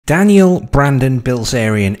Daniel Brandon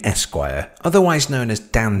Bilzerian Esquire, otherwise known as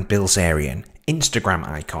Dan Bilzerian, Instagram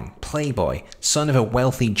icon, playboy, son of a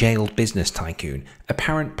wealthy jailed business tycoon,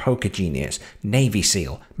 apparent poker genius, Navy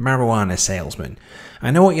SEAL, marijuana salesman.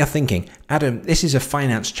 I know what you're thinking, Adam, this is a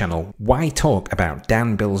finance channel, why talk about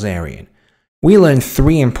Dan Bilzerian? We learned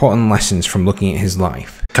 3 important lessons from looking at his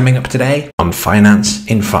life. Coming up today on Finance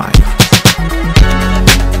in 5.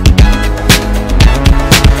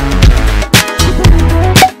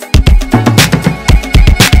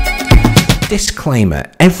 Disclaimer,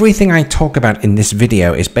 everything I talk about in this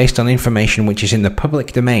video is based on information which is in the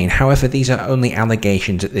public domain, however these are only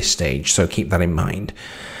allegations at this stage, so keep that in mind.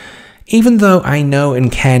 Even though I know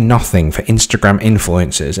and care nothing for Instagram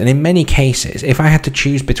influencers, and in many cases, if I had to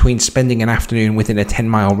choose between spending an afternoon within a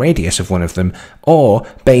 10-mile radius of one of them, or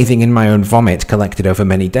bathing in my own vomit collected over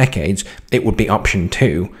many decades, it would be option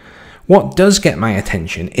 2. What does get my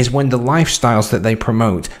attention is when the lifestyles that they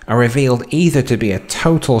promote are revealed either to be a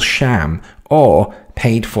total sham or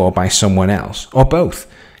paid for by someone else, or both.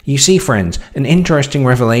 You see, friends, an interesting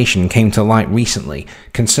revelation came to light recently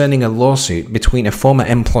concerning a lawsuit between a former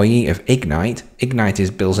employee of Ignite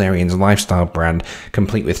is Bilzerian's lifestyle brand,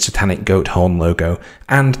 complete with satanic goat horn logo,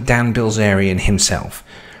 and Dan Bilzerian himself.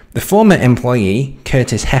 The former employee,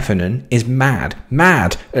 Curtis Heffernan, is mad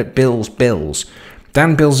at Bill's bills.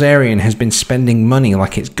 Dan Bilzerian has been spending money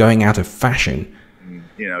like it's going out of fashion.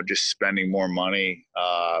 You know, just spending more money.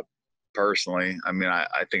 Personally, I mean, I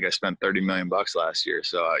think I spent $30 million last year.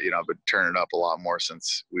 So, you know, I've been turning up a lot more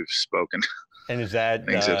since we've spoken. And is that,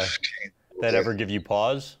 that ever give you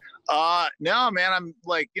pause? No, man, I'm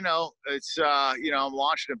like, you know, it's, you know, I'm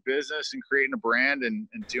launching a business and creating a brand and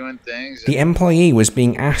doing things. The employee was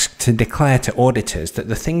being asked to declare to auditors that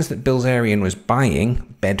the things that Bilzerian was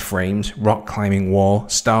buying, bed frames, rock climbing wall,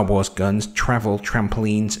 Star Wars guns, travel,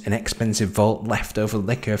 trampolines, an expensive vault, leftover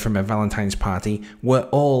liquor from a Valentine's party, were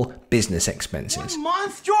all business expenses. 1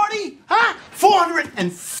 month, Jordy? Huh?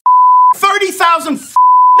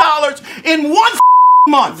 $430,000 in 1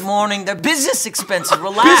 month. Good morning. They're business expenses.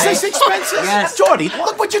 Relax. Business expenses? Yes. Jordy,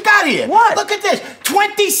 look what you got here. What? Look at this.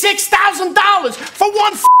 $26,000 for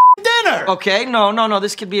 1 dinner. Okay, no.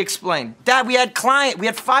 This could be explained. Dad, we had the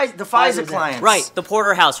FISA clients. Right, the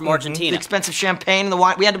porterhouse from Argentina. The expensive champagne and the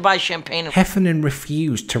wine. We had to buy champagne. Heffernan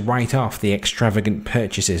refused to write off the extravagant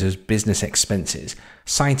purchases as business expenses,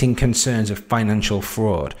 citing concerns of financial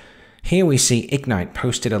fraud. Here we see Ignite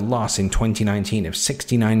posted a loss in 2019 of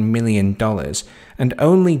 $69 million and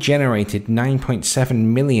only generated $9.7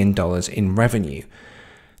 million in revenue.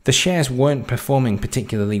 The shares weren't performing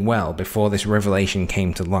particularly well before this revelation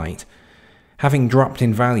came to light, having dropped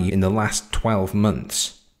in value in the last 12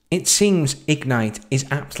 months. It seems Ignite is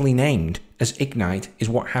aptly named, as Ignite is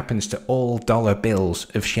what happens to all dollar bills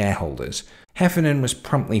of shareholders. Heffernan was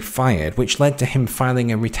promptly fired, which led to him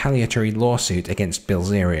filing a retaliatory lawsuit against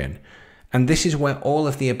Bilzerian. And this is where all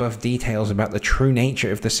of the above details about the true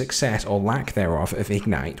nature of the success or lack thereof of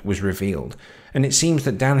Ignite was revealed. And it seems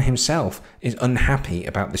that Dan himself is unhappy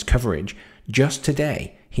about this coverage. Just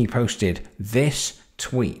today, he posted this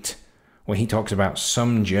tweet where he talks about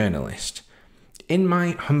some journalist. In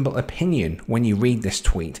my humble opinion, when you read this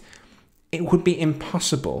tweet, it would be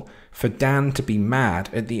impossible for Dan to be mad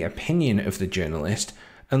at the opinion of the journalist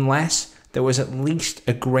unless there was at least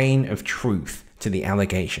a grain of truth to the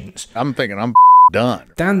allegations. I'm thinking I'm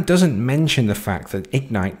done. Dan doesn't mention the fact that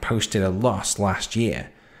Ignite posted a loss last year.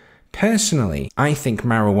 Personally, I think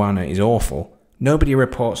marijuana is awful. Nobody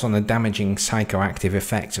reports on the damaging psychoactive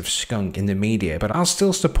effects of skunk in the media, but I'll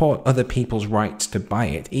still support other people's rights to buy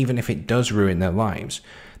it, even if it does ruin their lives.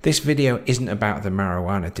 This video isn't about the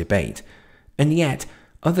marijuana debate. And yet,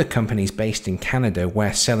 other companies based in Canada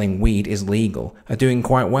where selling weed is legal are doing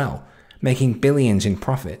quite well, making billions in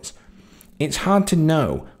profits. It's hard to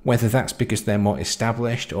know whether that's because they're more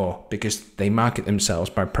established or because they market themselves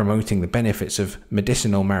by promoting the benefits of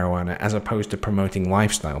medicinal marijuana as opposed to promoting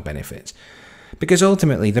lifestyle benefits. Because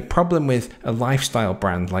ultimately, the problem with a lifestyle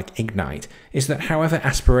brand like Ignite is that however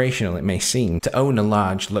aspirational it may seem to own a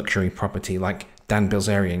large luxury property like Dan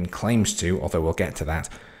Bilzerian claims to, although we'll get to that,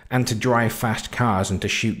 and to drive fast cars and to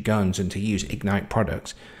shoot guns and to use Ignite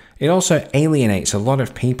products, it also alienates a lot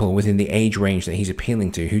of people within the age range that he's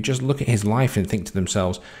appealing to who just look at his life and think to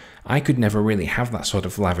themselves, I could never really have that sort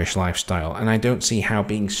of lavish lifestyle, and I don't see how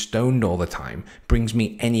being stoned all the time brings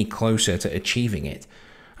me any closer to achieving it.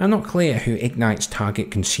 I'm not clear who Ignite's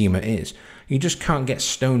target consumer is. You just can't get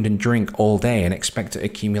stoned and drink all day and expect to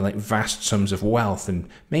accumulate vast sums of wealth, and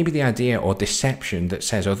maybe the idea or deception that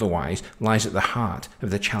says otherwise lies at the heart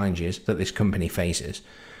of the challenges that this company faces.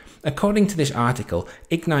 According to this article,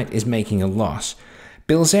 Ignite is making a loss,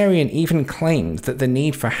 Bilzerian even claimed that the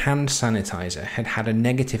need for hand sanitizer had had a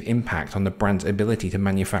negative impact on the brand's ability to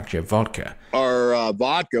manufacture vodka. Our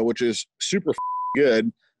vodka, which is super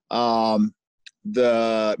good,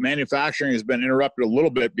 the manufacturing has been interrupted a little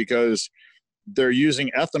bit because they're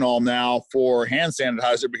using ethanol now for hand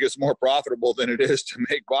sanitizer because it's more profitable than it is to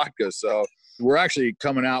make vodka. So we're actually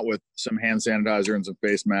coming out with some hand sanitizer and some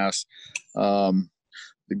face masks.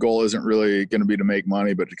 The goal isn't really going to be to make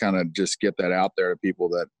money, but to kind of just get that out there to people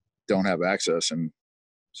that don't have access. And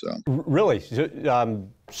so really,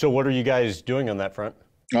 so what are you guys doing on that front?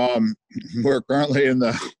 We're currently in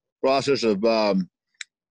the process of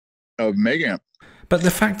making it. But the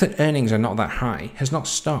fact that earnings are not that high has not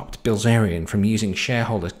stopped Bilzerian from using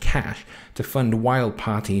shareholders' cash to fund wild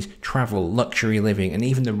parties, travel, luxury living, and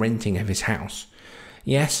even the renting of his house.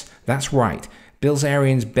 Yes, that's right.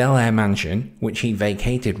 Bilzerian's Bel Air mansion, which he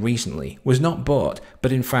vacated recently, was not bought,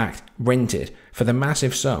 but in fact rented for the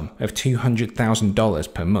massive sum of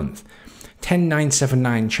 $200,000 per month.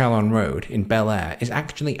 10979 Chalon Road in Bel Air is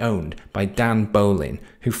actually owned by Dan Bolin,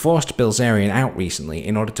 who forced Bilzerian out recently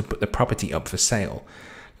in order to put the property up for sale.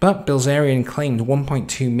 But Bilzerian claimed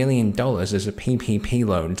 $1.2 million as a PPP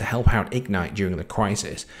loan to help out Ignite during the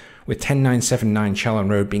crisis, with 10979 Chalon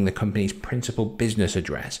Road being the company's principal business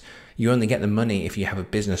address. You only get the money if you have a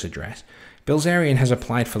business address. Bilzerian has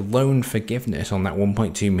applied for loan forgiveness on that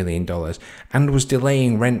 $1.2 million and was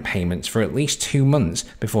delaying rent payments for at least 2 months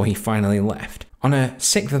before he finally left. On a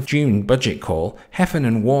 6th of June budget call,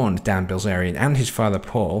 Heffernan warned Dan Bilzerian and his father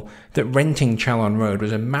Paul that renting Chalon Road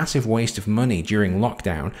was a massive waste of money during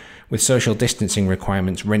lockdown, with social distancing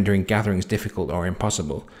requirements rendering gatherings difficult or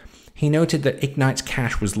impossible. He noted that Ignite's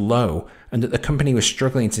cash was low and that the company was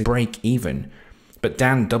struggling to break even. But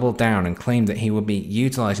Dan doubled down and claimed that he would be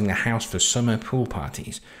utilising the house for summer pool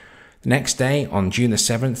parties. The next day, on June the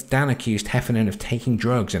 7th, Dan accused Heffernan of taking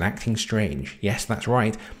drugs and acting strange. Yes, that's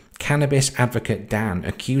right. Cannabis advocate Dan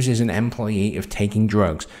accuses an employee of taking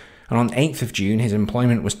drugs. And on 8th of June, his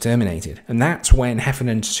employment was terminated. And that's when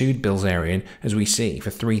Heffernan sued Bilzerian, as we see,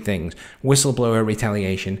 for 3 things: whistleblower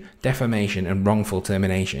retaliation, defamation, and wrongful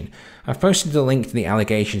termination. I've posted the link to the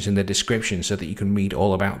allegations in the description so that you can read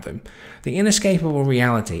all about them. The inescapable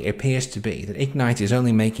reality appears to be that Ignite is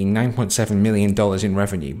only making $9.7 million in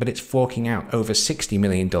revenue, but it's forking out over $60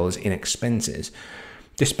 million in expenses.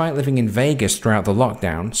 Despite living in Vegas throughout the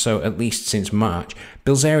lockdown, so at least since March,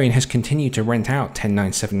 Bilzerian has continued to rent out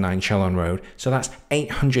 10979 Chalon Road, so that's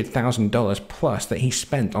 $800,000 plus that he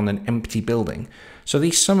spent on an empty building. So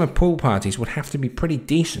these summer pool parties would have to be pretty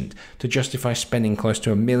decent to justify spending close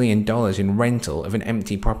to $1 million in rental of an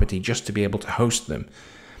empty property just to be able to host them.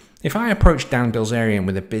 If I approached Dan Bilzerian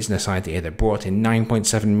with a business idea that brought in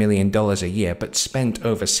 $9.7 million a year but spent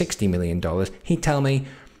over $60 million, he'd tell me,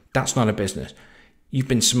 that's not a business. You've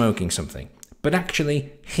been smoking something. But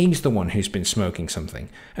actually, he's the one who's been smoking something.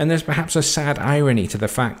 And there's perhaps a sad irony to the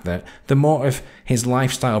fact that the more of his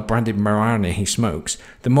lifestyle branded marijuana he smokes,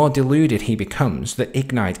 the more deluded he becomes that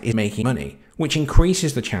Ignite is making money, which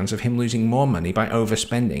increases the chance of him losing more money by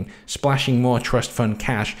overspending, splashing more trust fund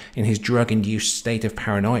cash in his drug-induced state of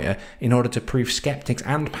paranoia in order to prove skeptics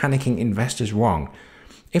and panicking investors wrong.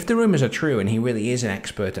 If the rumours are true and he really is an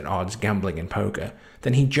expert at odds, gambling and poker,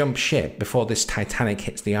 then he jumped ship before this Titanic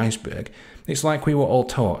hits the iceberg. It's like we were all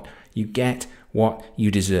taught, you get what you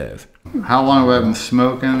deserve. How long have I been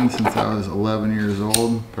smoking? Since I was 11 years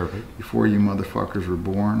old. Perfect. Before you motherfuckers were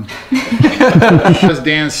born. Because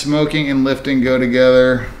Dan, smoking and lifting go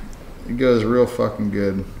together. It goes real fucking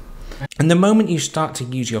good. And the moment you start to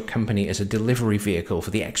use your company as a delivery vehicle for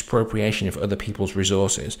the expropriation of other people's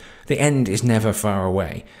resources, the end is never far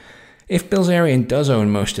away. If Bilzerian does own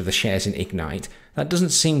most of the shares in Ignite, that doesn't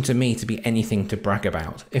seem to me to be anything to brag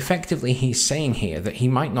about. Effectively, he's saying here that he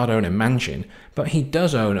might not own a mansion, but he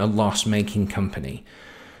does own a loss-making company.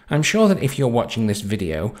 I'm sure that if you're watching this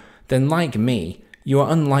video, then like me, you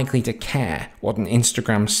are unlikely to care what an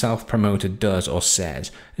Instagram self-promoter does or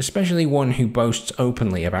says, especially one who boasts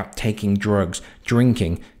openly about taking drugs,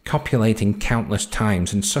 drinking, copulating countless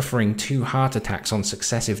times, and suffering 2 heart attacks on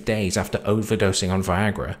successive days after overdosing on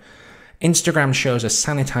Viagra. Instagram shows a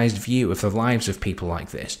sanitized view of the lives of people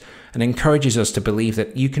like this, and encourages us to believe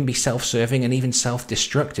that you can be self-serving and even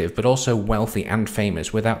self-destructive, but also wealthy and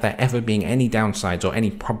famous without there ever being any downsides or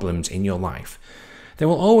any problems in your life. There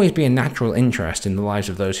will always be a natural interest in the lives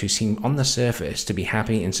of those who seem on the surface to be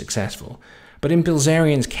happy and successful. But in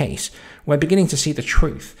Bilzerian's case, we're beginning to see the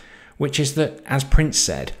truth, which is that, as Prince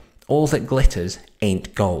said, all that glitters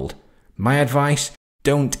ain't gold. My advice,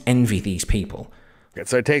 don't envy these people.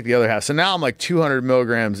 So I take the other half. So now I'm like 200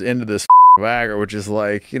 milligrams into this Viagra, which is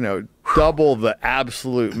like, you know, double the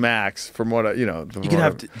absolute max from what, you know. You can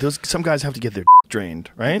have to, some guys have to get their drained,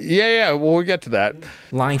 right? Yeah, well, we'll get to that.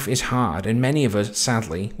 Life is hard, and many of us,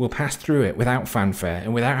 sadly, will pass through it without fanfare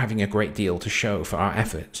and without having a great deal to show for our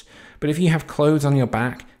efforts. But if you have clothes on your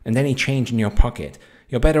back and any change in your pocket,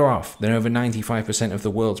 you're better off than over 95% of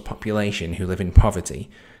the world's population who live in poverty.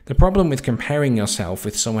 The problem with comparing yourself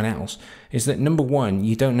with someone else is that, number one,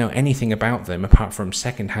 you don't know anything about them apart from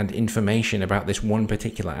second-hand information about this one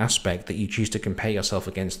particular aspect that you choose to compare yourself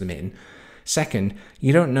against them in. Second,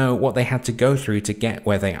 you don't know what they had to go through to get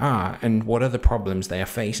where they are and what other problems they are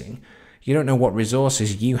facing. You don't know what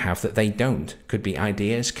resources you have that they don't. Could be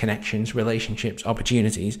ideas, connections, relationships,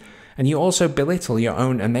 opportunities. And you also belittle your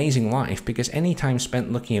own amazing life because any time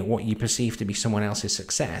spent looking at what you perceive to be someone else's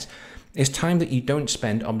success is time that you don't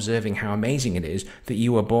spend observing how amazing it is that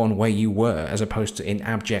you were born where you were as opposed to in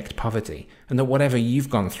abject poverty, and that whatever you've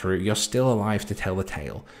gone through, you're still alive to tell the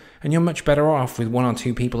tale. And you're much better off with one or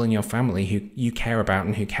two people in your family who you care about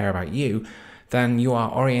and who care about you than you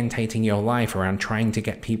are orientating your life around trying to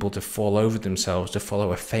get people to fall over themselves to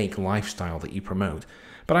follow a fake lifestyle that you promote.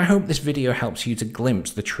 But I hope this video helps you to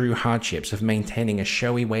glimpse the true hardships of maintaining a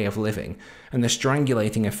showy way of living and the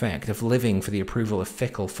strangulating effect of living for the approval of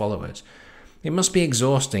fickle followers. It must be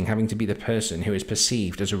exhausting having to be the person who is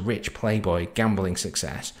perceived as a rich playboy gambling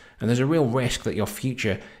success, and there's a real risk that your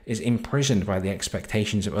future is imprisoned by the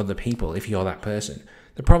expectations of other people if you're that person.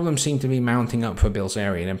 The problems seem to be mounting up for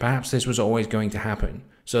Bilzerian, and perhaps this was always going to happen.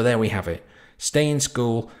 So there we have it. Stay in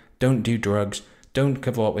school, don't do drugs, don't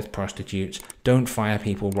cavort with prostitutes, don't fire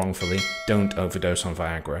people wrongfully, don't overdose on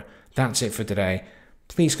Viagra. That's it for today.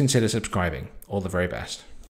 Please consider subscribing. All the very best.